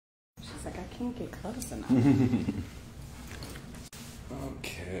He's like, I can't get close enough.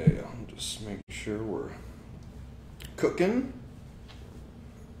 Okay, I'll just make sure we're cooking.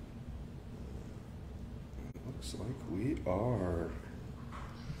 It looks like we are.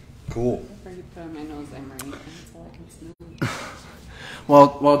 Cool. Before you put on my nose, Emorhy. That's all I can smell.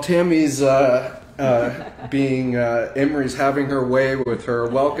 While Tammy's Emery's having her way with her,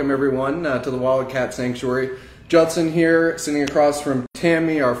 welcome everyone to the Wildcat Sanctuary. Judson here, sitting across from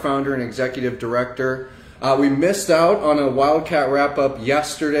Tammy, our founder and executive director. We missed out on a Wildcat wrap-up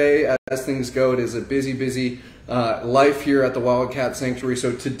yesterday. As things go, it is a busy life here at the Wildcat Sanctuary.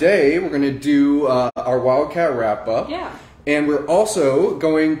 So today we're going to do our Wildcat wrap-up. Yeah. And we're also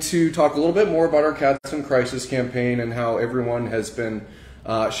going to talk a little bit more about our Cats in Crisis campaign and how everyone has been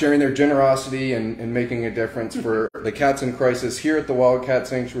sharing their generosity and making a difference for the Cats in Crisis here at the Wildcat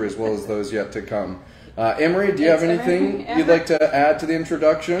Sanctuary, as well as those yet to come. Emorhy, do you have anything you'd like to add to the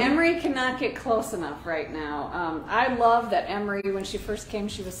introduction? Emorhy cannot get close enough right now. I love that Emorhy, when she first came,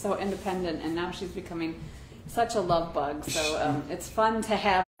 she was so independent, and now she's becoming such a love bug. So it's fun to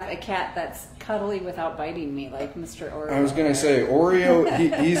have a cat that's cuddly without biting me, like Mr. Oreoh. I was going to say,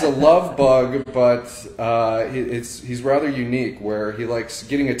 Oreoh, he's a love bug, but he's rather unique, where he likes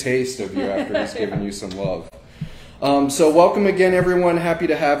getting a taste of you after he's given you some love. So welcome again, everyone. Happy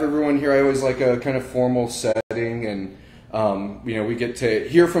to have everyone here. I always like a kind of formal setting, and we get to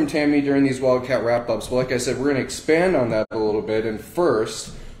hear from Tammy during these Wildcat wrap-ups. But like I said, we're going to expand on that a little bit. And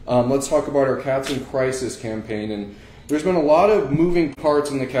first, let's talk about our Cats in Crisis campaign. And there's been a lot of moving parts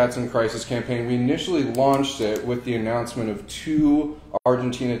in the Cats in Crisis campaign. We initially launched it with the announcement of 2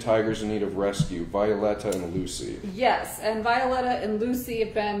 Argentina tigers in need of rescue, Violetta and Lucy. Yes, and Violetta and Lucy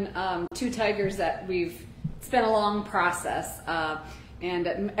have been 2 tigers that it's been a long process, and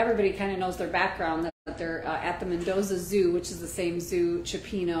everybody kind of knows their background, that they're at the Mendoza Zoo, which is the same zoo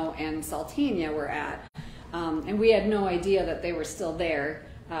Chapino and Saltinia were at. And we had no idea that they were still there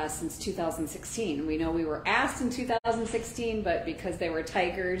since 2016. We know we were asked in 2016, but because they were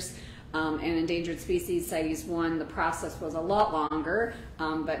tigers and endangered species CITES 1, the process was a lot longer.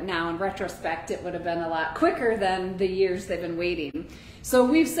 But now in retrospect, it would have been a lot quicker than the years they've been waiting. So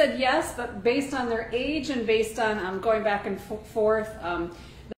we've said yes, but based on their age and based on going back and forth,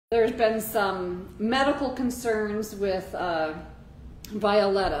 there's been some medical concerns with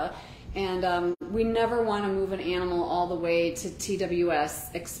Violetta. And we never want to move an animal all the way to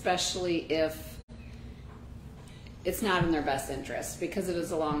TWS, especially if it's not in their best interest, because it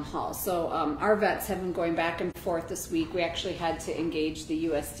is a long haul. So our vets have been going back and forth this week. We actually had to engage the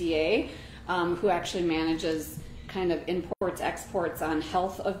USDA, who actually manages kind of imports, exports on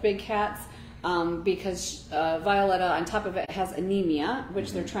health of big cats, because Violetta, on top of it, has anemia,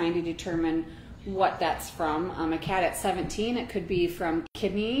 which they're trying to determine what that's from. A cat at 17, it could be from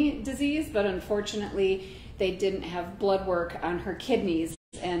kidney disease, but unfortunately they didn't have blood work on her kidneys,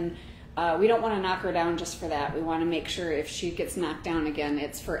 and we don't want to knock her down just for that. We want to make sure if she gets knocked down again,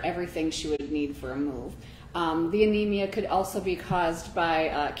 it's for everything she would need for a move. The anemia could also be caused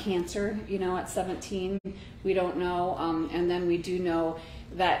by cancer, at 17. We don't know. And then we do know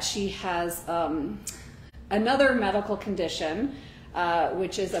that she has another medical condition,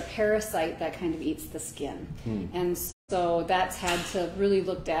 which is a parasite that kind of eats the skin. And so that's had to really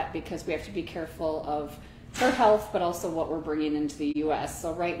looked at, because we have to be careful of her health, but also what we're bringing into the U.S.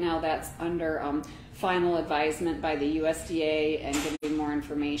 So right now that's under final advisement by the USDA and giving more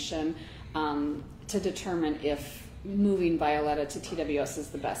information to determine if moving Violetta to TWS is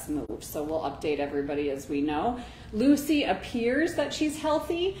the best move. So we'll update everybody as we know. Lucy appears that she's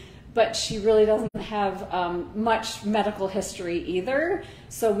healthy, but she really doesn't have much medical history either.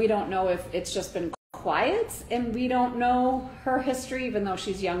 So we don't know if it's just been quiet and we don't know her history, even though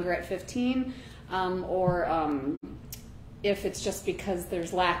she's younger at 15, or if it's just because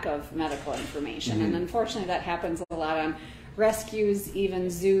there's lack of medical information. And unfortunately that happens a lot on rescues, even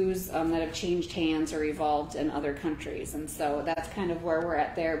zoos that have changed hands or evolved in other countries. And so that's kind of where we're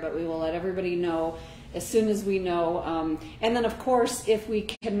at there, but we will let everybody know as soon as we know. And then of course, if we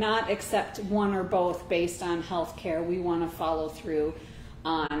cannot accept one or both based on health care, we want to follow through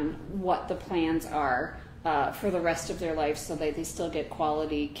on what the plans are for the rest of their life, so that they still get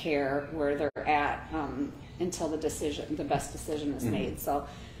quality care where they're at until the best decision is made. So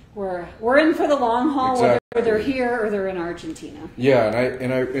we're in for the long haul, whether they're here or they're in Argentina. Yeah,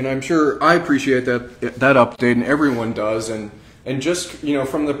 and I'm sure I appreciate that update, and everyone does, and just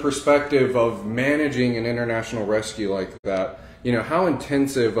from the perspective of managing an international rescue like that, how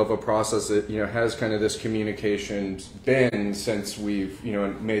intensive of a process it has kind of this communication been since we've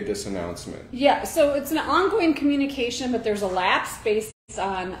made this announcement. Yeah, so it's an ongoing communication, but there's a lapse based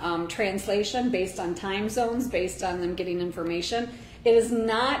on translation, based on time zones, based on them getting information. It is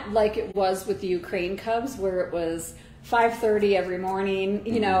not like it was with the Ukraine Cubs, where it was 5:30 every morning,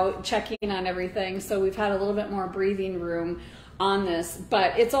 you know, checking on everything. So we've had a little bit more breathing room on this,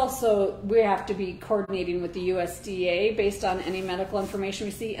 but it's also, we have to be coordinating with the USDA based on any medical information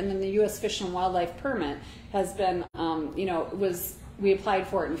we see, and then the U.S. Fish and Wildlife permit has been, you know, we applied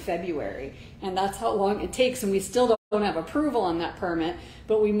for it in February, and that's how long it takes, and we still don't have approval on that permit,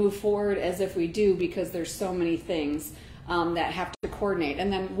 but we move forward as if we do, because there's so many things that have to coordinate.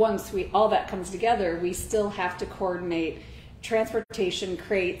 And then once all that comes together, we still have to coordinate transportation,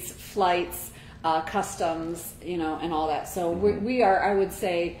 crates, flights, customs, you know, and all that. So we are, I would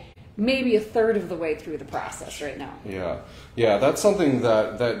say, maybe a third of the way through the process right now. Yeah, that's something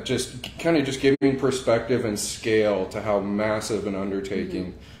that just kind of just giving perspective and scale to how massive an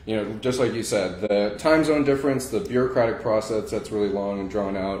undertaking. You know, just like you said, the time zone difference, the bureaucratic process that's really long and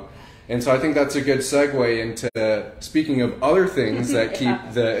drawn out. And so I think that's a good segue into speaking of other things that keep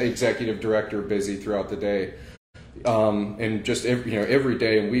the executive director busy throughout the day. And just every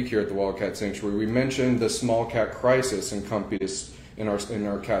day and week here at the Wildcat Sanctuary, we mentioned the small cat crisis encompassed in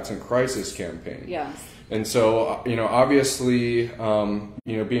our Cats in Crisis campaign. Yes. And so, you know, obviously,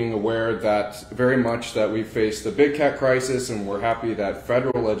 you know, being aware that very much that we face the big cat crisis, and we're happy that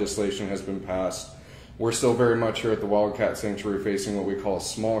federal legislation has been passed, we're still very much here at the Wildcat Sanctuary facing what we call a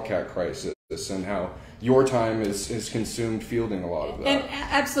small cat crisis, and how your time is consumed fielding a lot of that. And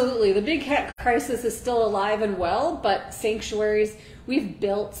absolutely, the big cat crisis is still alive and well, but sanctuaries, we've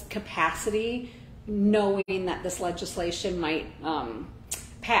built capacity knowing that this legislation might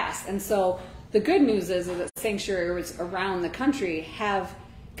pass. And so the good news is that sanctuaries around the country have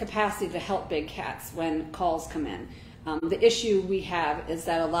capacity to help big cats when calls come in. The issue we have is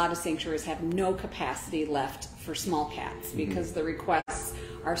that a lot of sanctuaries have no capacity left for small cats, because the requests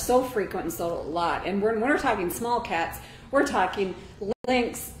are so frequent and so a lot. And when we're talking small cats, we're talking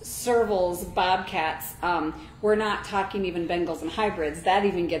lynx, servals, bobcats. We're not talking even Bengals and hybrids. That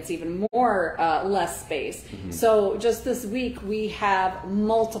even gets even more less space. So just this week, we have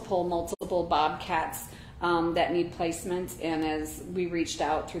multiple bobcats that need placement, and as we reached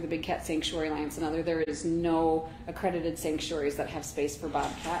out through the Big Cat Sanctuary Alliance and other, there is no accredited sanctuaries that have space for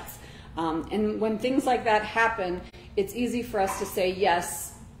bobcats. And when things like that happen, it's easy for us to say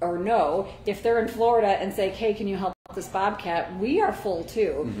yes or no. If they're in Florida and say, hey, can you help this bobcat, we are full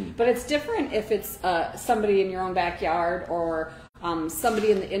too. But it's different if it's somebody in your own backyard, or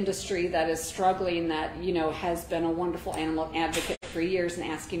somebody in the industry that is struggling, that, you know, has been a wonderful animal advocate for years and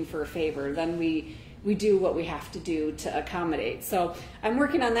asking for a favor. Then we do what we have to do to accommodate. So I'm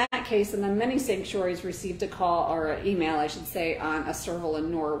working on that case, and then many sanctuaries received a call, or an email, I should say, on a serval in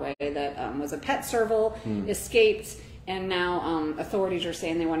Norway that was a pet serval, escaped, and now authorities are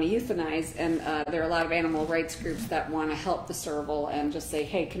saying they want to euthanize, and there are a lot of animal rights groups that want to help the serval and just say,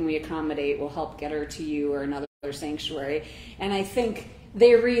 hey, can we accommodate, we'll help get her to you or another sanctuary. And I think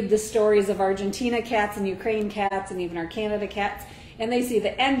they read the stories of Argentina cats and Ukraine cats and even our Canada cats, and they see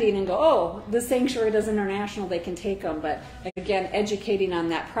the ending and go, oh, the sanctuary does international, they can take them. But again, educating on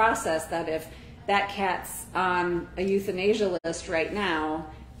that process, that if that cat's on a euthanasia list right now,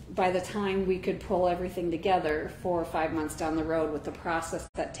 by the time we could pull everything together 4 or 5 months down the road with the process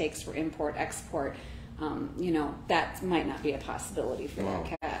that takes for import, export, you know, that might not be a possibility for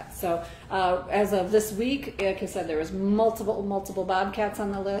that cat. So as of this week, like I said, there was multiple bobcats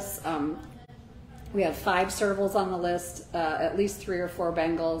on the list. We have 5 servals on the list, at least 3 or 4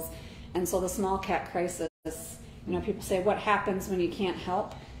 Bengals. And so the small cat crisis, you know, people say, what happens when you can't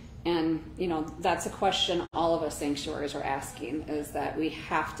help? And, you know, that's a question all of us sanctuaries are asking, is that we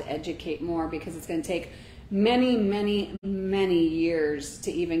have to educate more, because it's going to take many years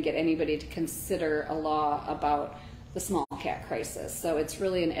to even get anybody to consider a law about the small cat crisis. So it's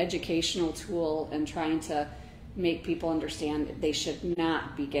really an educational tool and trying to make people understand they should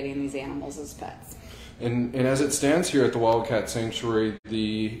not be getting these animals as pets. And as it stands here at the Wildcat Sanctuary,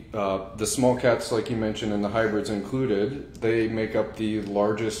 the small cats, like you mentioned, and the hybrids included, they make up the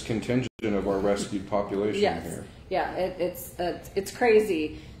largest contingent of our rescued population here. Yeah, it's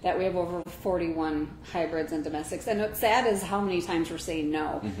crazy that we have over 41 hybrids and domestics. And what's sad is how many times we're saying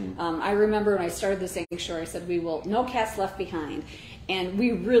no. I remember when I started the sanctuary, I said, no cats left behind. And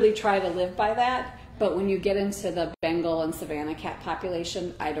we really try to live by that. But when you get into the Bengal and Savannah cat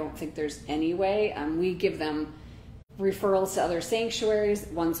population, I don't think there's any way. We give them referrals to other sanctuaries.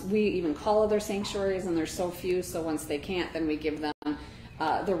 Once we even call other sanctuaries, and there's so few, so once they can't, then we give them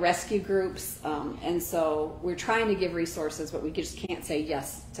the rescue groups. And so we're trying to give resources, but we just can't say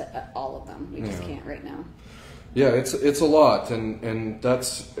yes to all of them. We just can't right now. Yeah, it's a lot, and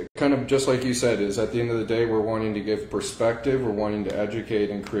that's kind of just like you said, is at the end of the day, we're wanting to give perspective, we're wanting to educate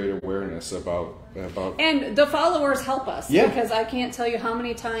and create awareness about. And the followers help us, yeah. Because I can't tell you how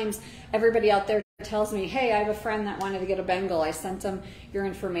many times everybody out there tells me, hey, I have a friend that wanted to get a Bengal. I sent them your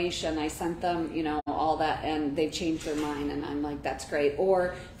information. I sent them, all that, and they've changed their mind, and I'm like, that's great.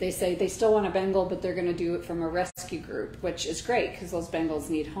 Or they say they still want a Bengal, but they're going to do it from a rescue group, which is great because those Bengals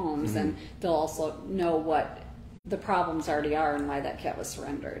need homes, and they'll also know what the problems already are and why that cat was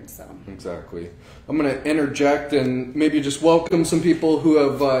surrendered. So exactly. I'm going to interject and maybe just welcome some people who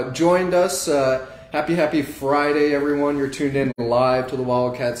have joined us. Happy Friday, everyone. You're tuned in live to the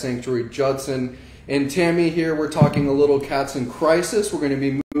Wildcat Sanctuary. Judson and Tammy here. We're talking a little cats in crisis. We're going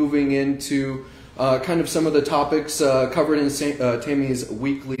to be moving into kind of some of the topics covered in Tammy's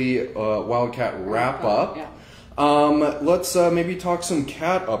weekly Wildcat Wrap-Up. Yeah. Let's maybe talk some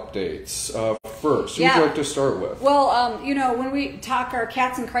cat updates first. Who would you like to start with? Well, when we talk our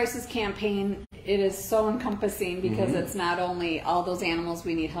Cats in Crisis campaign, it is so encompassing because it's not only all those animals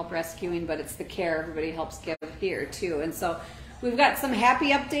we need help rescuing, but it's the care everybody helps give here too. And so we've got some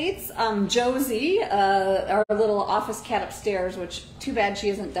happy updates. Josie, our little office cat upstairs, which too bad she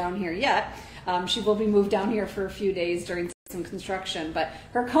isn't down here yet. She will be moved down here for a few days during some construction, but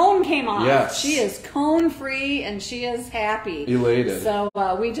her cone came off. Yes. She is cone free and she is happy. Elated. So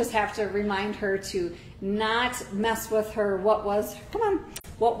we just have to remind her to not mess with her, what was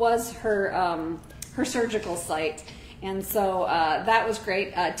her surgical site. And so that was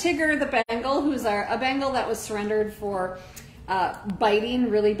great. Tigger the Bengal, who's a Bengal that was surrendered for biting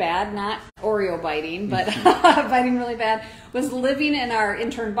really bad, not Oreoh biting, but biting really bad, was living in our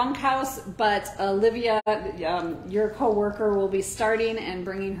intern bunkhouse, but Olivia, your co-worker, will be starting and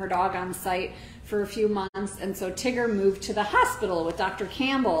bringing her dog on site for a few months, and so Tigger moved to the hospital with Dr.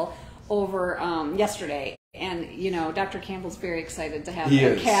 Campbell over yesterday. And, Dr. Campbell's very excited to have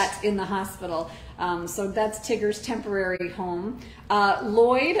a cat in the hospital. So that's Tigger's temporary home.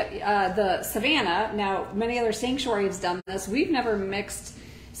 Lloyd, the Savannah, now many other sanctuaries have done this. We've never mixed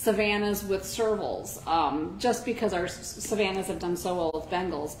Savannahs with servals, just because our Savannahs have done so well with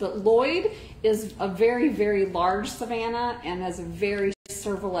Bengals. But Lloyd is a very, very large Savannah and has a very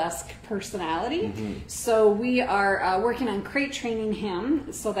serval-esque personality. So we are working on crate training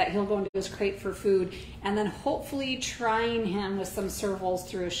him so that he'll go into his crate for food, and then hopefully trying him with some servals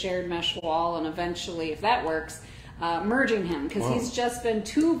through a shared mesh wall, and eventually, if that works, merging him, because he's just been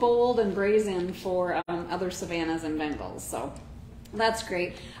too bold and brazen for other Savannahs and Bengals. So that's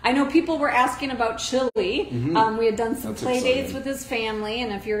great. I know people were asking about Chili. We had done some play dates with his family,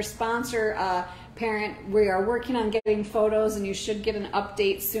 and if you're a sponsor parent, we are working on getting photos, and you should get an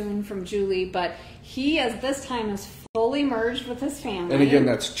update soon from Julie. But he, as this time, is fully merged with his family. And again,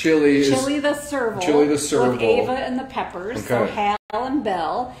 that's Chili the serval. Chili the serval. With Ava and the Peppers, so Hal and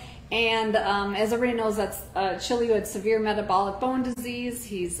Belle. And as everybody knows, that's Chili who had severe metabolic bone disease.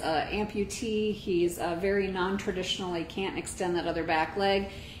 He's amputee. He's very non-traditional. He can't extend that other back leg.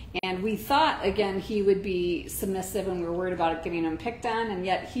 And we thought, again, he would be submissive, and we were worried about it getting him picked on, and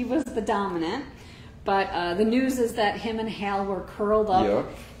yet he was the dominant. But the news is that him and Hal were curled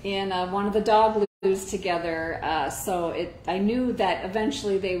up in one of the dog loos together. So I knew that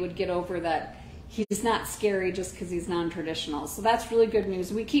eventually they would get over that he's not scary just because he's non-traditional. So that's really good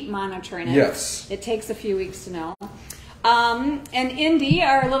news. We keep monitoring it. Yes. It takes a few weeks to know. And Indy,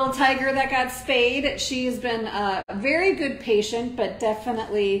 our little tiger that got spayed, she's been a very good patient, but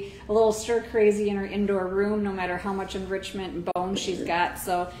definitely a little stir-crazy in her indoor room, no matter how much enrichment and bone she's got.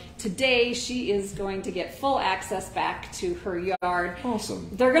 So today she is going to get full access back to her yard. Awesome.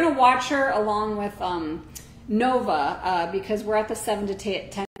 They're going to watch her along with Nova, because we're at the 7 to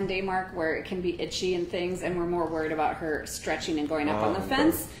 10 day mark where it can be itchy and things, and we're more worried about her stretching and going up on the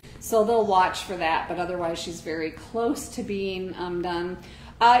fence. So they'll watch for that, but otherwise she's very close to being done.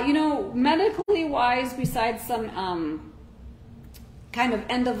 Medically wise, besides some kind of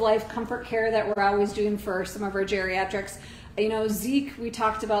end-of-life comfort care that we're always doing for some of our geriatrics, Zeke, we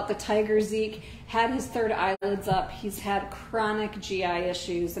talked about the tiger Zeke, had his third eyelids up. He's had chronic GI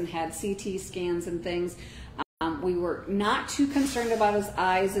issues and had CT scans and things. We were not too concerned about his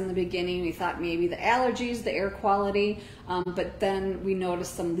eyes in the beginning. We thought maybe the allergies, the air quality, but then we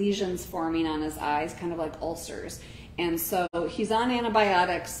noticed some lesions forming on his eyes, kind of like ulcers. And so he's on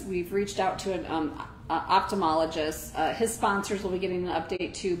antibiotics. We've reached out to an ophthalmologist. His sponsors will be getting an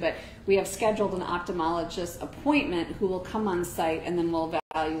update too, but we have scheduled an ophthalmologist appointment who will come on site, and then we'll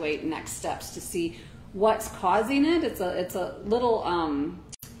evaluate next steps to see what's causing it. It's a little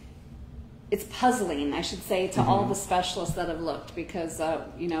it's puzzling, I should say, to all the specialists that have looked, because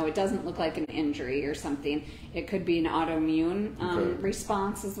you know, it doesn't look like an injury or something. It could be an autoimmune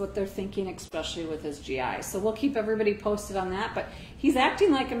response is what they're thinking, especially with his GI. So we'll keep everybody posted on that, but he's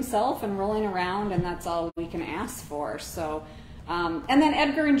acting like himself and rolling around, and that's all we can ask for. So and then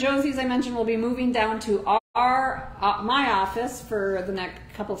Edgar and Josie, as I mentioned, will be moving down to my office for the next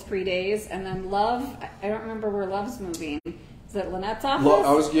couple 3 days, and then Love, I don't remember where Love's moving. Is it Lynette's office?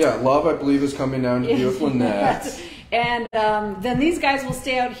 Love, I believe, is coming down to be with Lynette. And then these guys will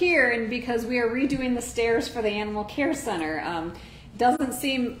stay out here, and because we are redoing the stairs for the Animal Care Center. Doesn't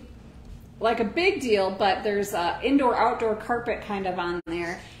seem like a big deal, but there's indoor-outdoor carpet kind of on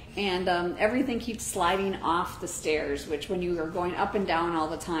there, and everything keeps sliding off the stairs, which when you are going up and down all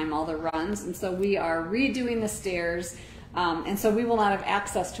the time, all the runs, and so we are redoing the stairs, and so we will not have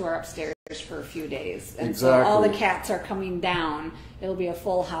access to our upstairs for a few days. And so all the cats are coming down. It'll be a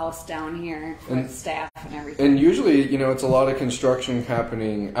full house down here with staff and everything. And usually, you know, it's a lot of construction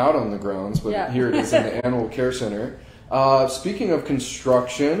happening out on the grounds, but here it is in the Animal Care Center. Speaking of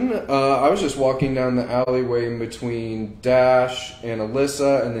construction, I was just walking down the alleyway in between Dash and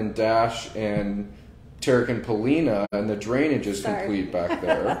Alyssa, and then Dash and Tarek and Polina, and the drainage is complete back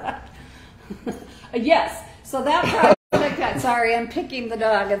there. Yes. So that project, sorry, I'm picking the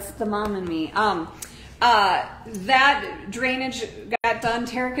dog. It's the mom and me. That drainage got done.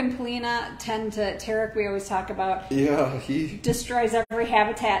 Tarek and Polina tend to, Tarek we always talk about. Yeah, he destroys every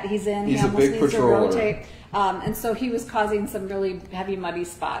habitat he's in. He's he a big needs patroller. to rotate. And so he was causing some really heavy muddy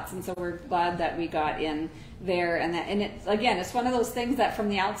spots, and so we're glad that we got in there. And it's, again, it's one of those things that from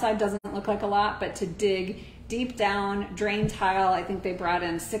the outside doesn't look like a lot, but to dig deep down, drain tile, I think they brought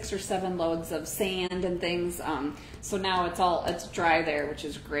in 6 or 7 loads of sand and things. So now it's dry there, which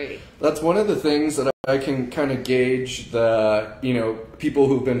is great. That's one of the things that I can kind of gauge the, you know, people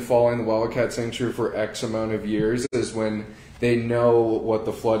who've been following the Wildcat Sanctuary for X amount of years is when they know what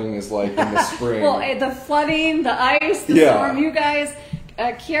the flooding is like in the spring. Well, the flooding, the ice, the storm, you guys,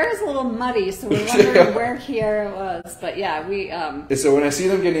 Kiara's a little muddy, so we're wondering where Kiara was. But yeah, we... So when I see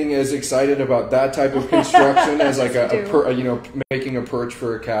them getting as excited about that type of construction as like you know, making a perch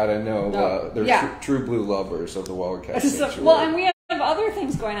for a cat, I know they're true blue lovers of the Wildcat Sanctuary. Well, and we have other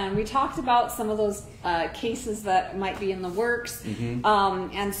things going on. We talked about some of those cases that might be in the works.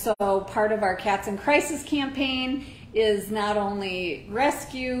 And so part of our Cats in Crisis campaign is not only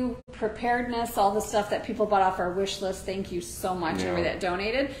rescue, preparedness, all the stuff that people bought off our wish list. Thank you so much, everybody that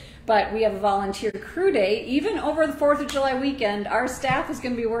donated. But we have a volunteer crew day. Even over the 4th of July weekend, our staff is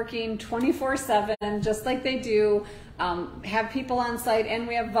going to be working 24/7, just like they do. Have people on site, and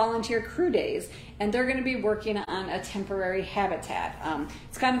we have volunteer crew days, and they're going to be working on a temporary habitat.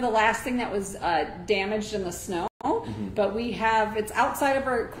 It's kind of the last thing that was damaged in the snow. But we have, it's outside of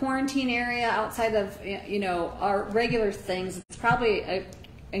our quarantine area, outside of, you know, our regular things. It's probably an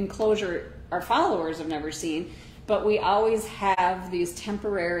enclosure our followers have never seen, but we always have these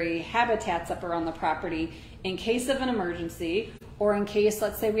temporary habitats up around the property in case of an emergency, or in case,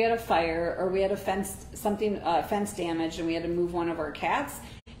 let's say we had a fire, or we had a fence, fence damage, and we had to move one of our cats.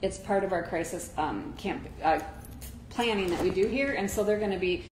 It's part of our crisis planning that we do here, and so they're going to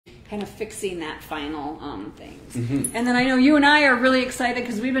be kind of fixing that final things. And then I know you and I are really excited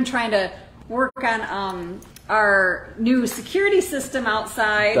because we've been trying to work on our new security system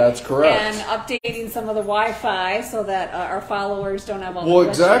outside. That's correct. And updating some of the Wi-Fi so that our followers don't have all the Well,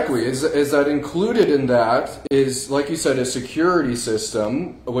 exactly. Is that included in that is, like you said, a security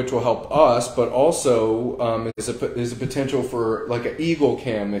system, which will help us, but also is a potential for like an Eagle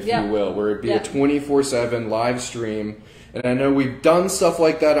Cam, if you will, where it'd be a 24/7 live stream. And I know we've done stuff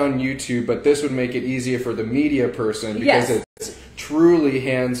like that on YouTube, but this would make it easier for the media person because it's truly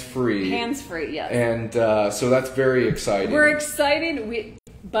hands-free. Hands-free, yes. And so that's very exciting. We're excited,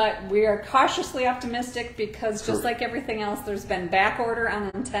 but we are cautiously optimistic because just like everything else, there's been back order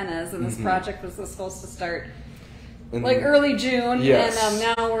on antennas, and this project was supposed to start like early June, and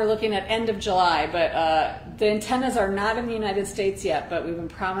now we're looking at end of July. But the antennas are not in the United States yet, but we've been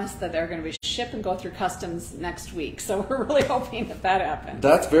promised that they're going to be shipped and go through customs next week. So we're really hoping that happens.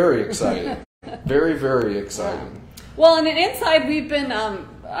 That's very exciting. Very, very exciting. Well, and then inside we've been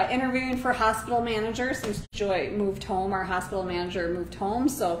interviewing for hospital managers since Joy moved home. Our hospital manager moved home,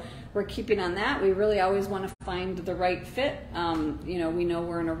 so we're keeping on that. We really always want to find the right fit. You know, we know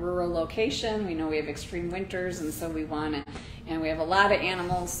we're in a rural location. We know we have extreme winters, and so we want to, and we have a lot of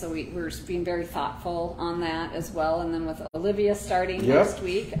animals, so we're being very thoughtful on that as well. And then with Olivia starting next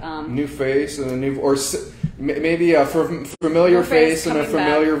week. New face and a new, or maybe a familiar face and a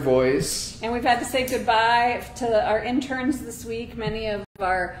familiar voice. And we've had to say goodbye to our interns this week. Many of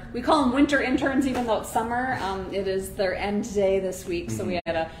we call them winter interns, even though it's summer. It is their end day this week, so we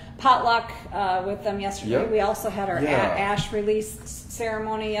had a potluck with them yesterday. Yep. We also had our ash release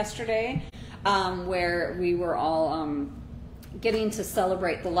ceremony yesterday, where we were all getting to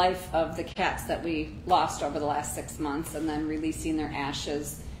celebrate the life of the cats that we lost over the last 6 months, and then releasing their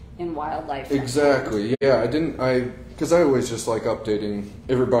ashes in wildlife. Exactly. Yeah, because I always just like updating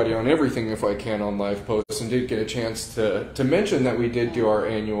everybody on everything if I can on live posts, and did get a chance to mention that we did do our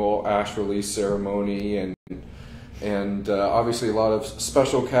annual ash release ceremony, and obviously a lot of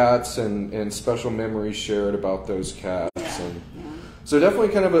special cats and special memories shared about those cats. So definitely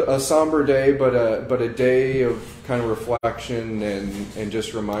kind of a somber day, but a day of kind of reflection and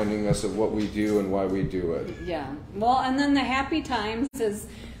just reminding us of what we do and why we do it. Yeah. Well, and then the happy times is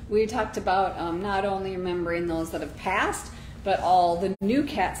we talked about not only remembering those that have passed, but all the new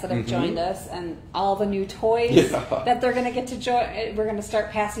cats that have joined us and all the new toys that they're going to get to join. We're going to start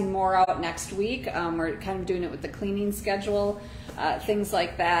passing more out next week. We're kind of doing it with the cleaning schedule, things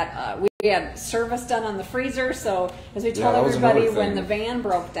like that. We had service done on the freezer, so as we told everybody when the van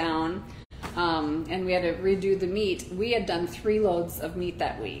broke down and we had to redo the meat, we had done 3 loads of meat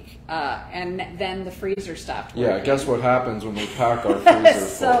that week, and then the freezer stopped working. Yeah, guess what happens when we pack our freezer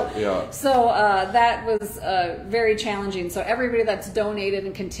full? So that was very challenging. So everybody that's donated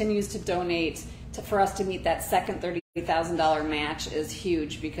and continues to donate for us to meet that second $30,000 match is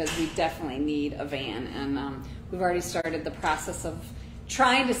huge, because we definitely need a van, and we've already started the process of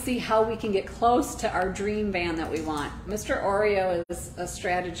trying to see how we can get close to our dream van that we want. Mr. Oreoh is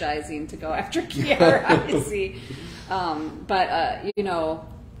strategizing to go after Kiara, I see. But you know,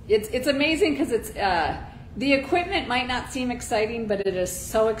 it's amazing, because it's the equipment might not seem exciting, but it is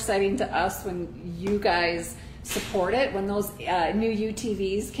so exciting to us when you guys support it. When those new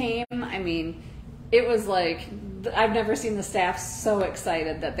UTVs came, I mean, it was like, I've never seen the staff so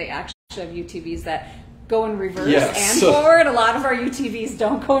excited that they actually have UTVs that go in reverse and forward. A lot of our UTVs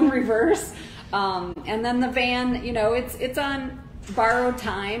don't go in reverse. And then the van, you know, it's on borrowed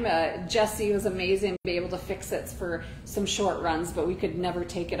time. Jesse was amazing to be able to fix it for some short runs, but we could never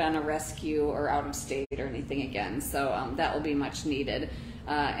take it on a rescue or out of state or anything again. So that will be much needed.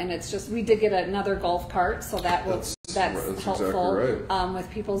 And it's just, we did get another golf cart, so that's helpful, exactly right. With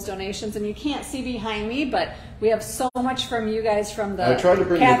people's donations. And you can't see behind me, but we have so much from you guys from the I tried to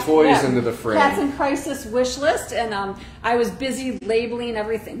bring the toys into the frame. Cats in Crisis wish list, and I was busy labeling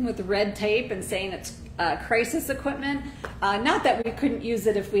everything with red tape and saying it's crisis equipment. Not that we couldn't use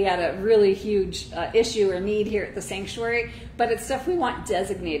it if we had a really huge issue or need here at the sanctuary, but it's stuff we want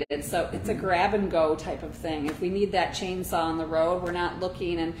designated. So it's a grab and go type of thing. If we need that chainsaw on the road, we're not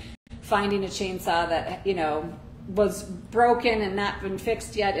looking and finding a chainsaw that, you know, was broken and not been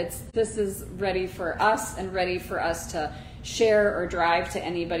fixed yet. This is ready for us and ready for us to share or drive to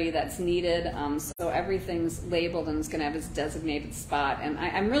anybody that's needed. So everything's labeled and it's going to have its designated spot. And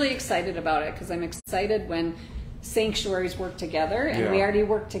I'm really excited about it, because I'm excited when sanctuaries work together, and we already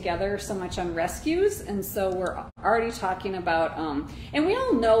work together so much on rescues, and so we're already talking about, and we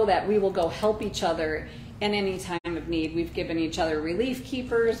all know that we will go help each other in any time of need. We've given each other relief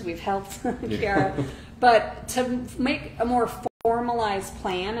keepers, we've helped Kiara, but to make a more formalized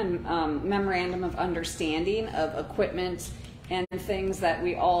plan and memorandum of understanding of equipment and things that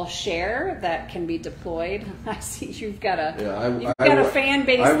we all share that can be deployed. I see you've got a fan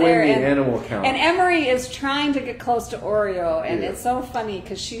base there. The animal count. And Emorhy is trying to get close to Oreoh, and it's so funny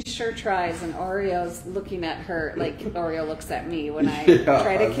because she sure tries, and Oreo's looking at her like Oreoh looks at me when I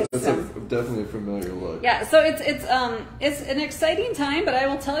try to kiss him. Definitely a familiar look. Yeah, so it's an exciting time, but I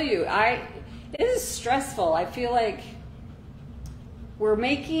will tell you, it is stressful. I feel like we're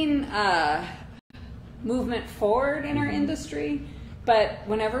making movement forward in our industry, but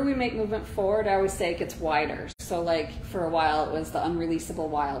whenever we make movement forward, I always say it gets wider. So like for a while it was the unreleasable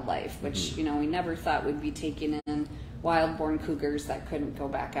wildlife, which you know, we never thought we'd be taking in wild-born cougars that couldn't go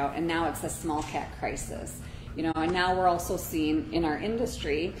back out, and now it's the small cat crisis, you know. And now we're also seeing in our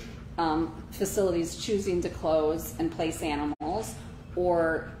industry facilities choosing to close and place animals,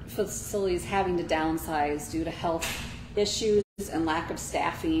 or facilities having to downsize due to health issues and lack of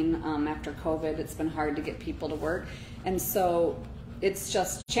staffing. After COVID, it's been hard to get people to work, and so it's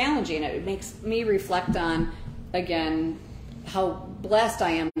just challenging. It makes me reflect on, again, how blessed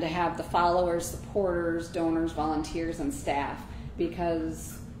I am to have the followers, supporters, donors, volunteers, and staff,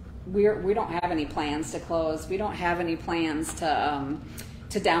 because we don't have any plans to close. We don't have any plans to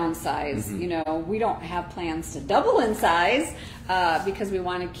downsize. You know, we don't have plans to double in size, because we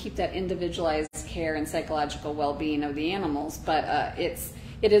want to keep that individualized care and psychological well-being of the animals. But it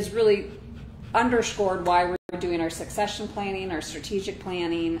is really underscored why we're doing our succession planning, our strategic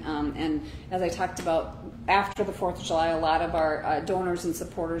planning, and as I talked about, after the 4th of July, a lot of our donors and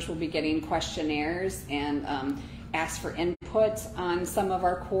supporters will be getting questionnaires and ask for input on some of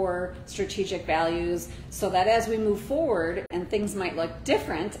our core strategic values, so that as we move forward and things might look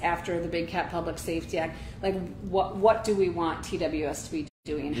different after the Big Cat Public Safety Act, like what do we want TWS to be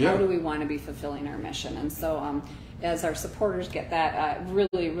doing? How do we want to be fulfilling our mission? And so as our supporters get that,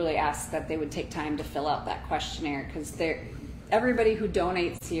 really ask that they would take time to fill out that questionnaire, because everybody who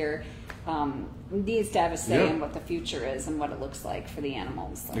donates here needs to have a say in what the future is and what it looks like for the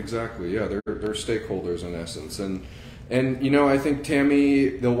animals. So. Exactly, yeah, they're stakeholders in essence. And I think, Tammy,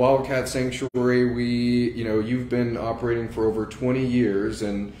 the Wildcat Sanctuary, you've been operating for over 20 years,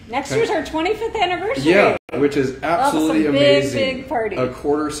 and next year's our 25th anniversary. Yeah, which is absolutely amazing. Big party. A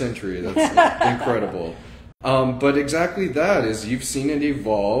quarter century, that's incredible. But exactly that is, you've seen it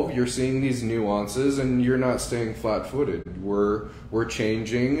evolve, you're seeing these nuances, and you're not staying flat-footed. We're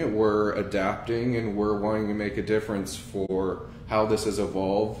changing, we're adapting, and we're wanting to make a difference for how this has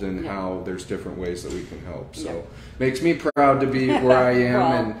evolved and how there's different ways that we can help. So makes me proud to be where I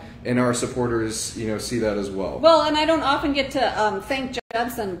am, and our supporters, see that as well. Well, and I don't often get to thank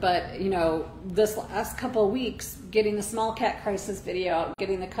Judson, but this last couple of weeks, getting the small cat crisis video out,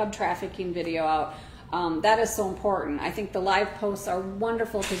 getting the cub trafficking video out, that is so important. I think the live posts are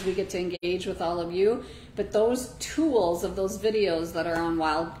wonderful because we get to engage with all of you, but those tools of those videos that are on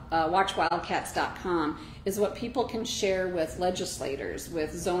watchwildcats.com is what people can share with legislators,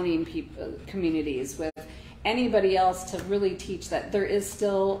 with zoning communities, with anybody else, to really teach that there is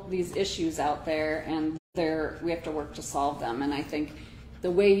still these issues out there, and we have to work to solve them. And I think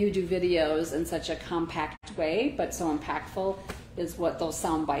the way you do videos in such a compact way but so impactful is what those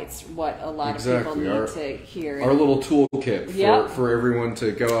sound bites, what a lot of people need to hear. Our little toolkit for everyone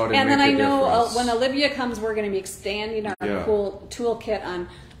to go out and make a difference. And then I know when Olivia comes, we're going to be expanding our cool toolkit on,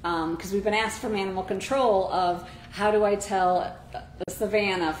 because we've been asked from animal control of how do I tell a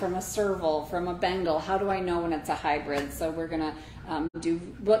Savannah from a serval, from a Bengal, how do I know when it's a hybrid? So we're going to do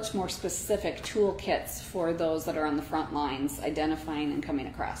much more specific toolkits for those that are on the front lines, identifying and coming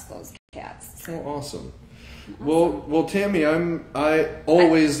across those cats. So. Oh, awesome. Well, Tammy, I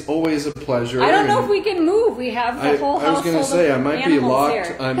always a pleasure. I don't know if we can move. We have the whole household. I was going to say I might be locked.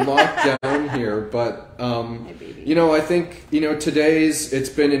 Here. I'm locked down here, but I think it's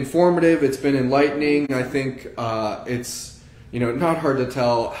been informative. It's been enlightening. I think it's not hard to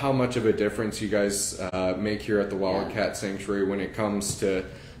tell how much of a difference you guys make here at the Wildcat Sanctuary when it comes to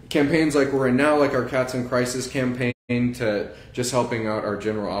campaigns like we're in now, like our Cats in Crisis campaign, to just helping out our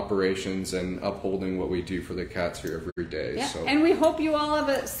general operations and upholding what we do for the cats here every day. Yeah. So. And we hope you all have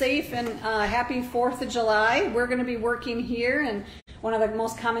a safe and happy 4th of July. We're going to be working here, and one of the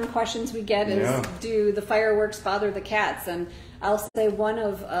most common questions we get is, do the fireworks bother the cats? And I'll say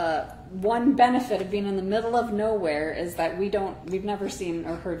one benefit of being in the middle of nowhere is that we've never seen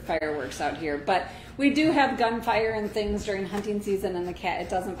or heard fireworks out here, but we do have gunfire and things during hunting season, and it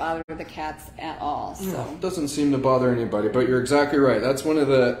doesn't bother the cats at all. So it doesn't seem to bother anybody, but you're exactly right. That's one of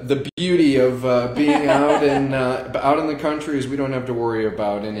the beauty of being out and out in the country, is we don't have to worry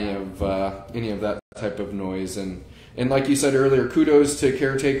about any of that type of noise. And like you said earlier, kudos to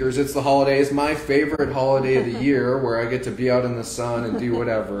caretakers. It's the holidays, my favorite holiday of the year, where I get to be out in the sun and do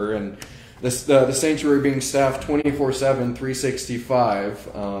whatever. And the sanctuary being staffed 24/7, 365.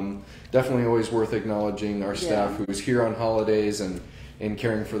 Definitely always worth acknowledging our staff who's here on holidays and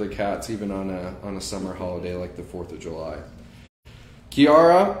caring for the cats, even on a summer holiday like the 4th of July.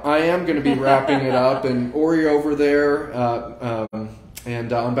 Kiara, I am going to be wrapping it up, and Oreoh over there.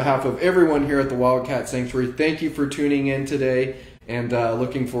 And on behalf of everyone here at the Wildcat Sanctuary, thank you for tuning in today, and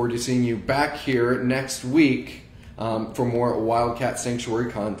looking forward to seeing you back here next week for more Wildcat Sanctuary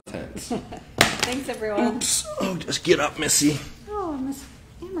content. Thanks, everyone. Oops. Oh, just get up, Missy.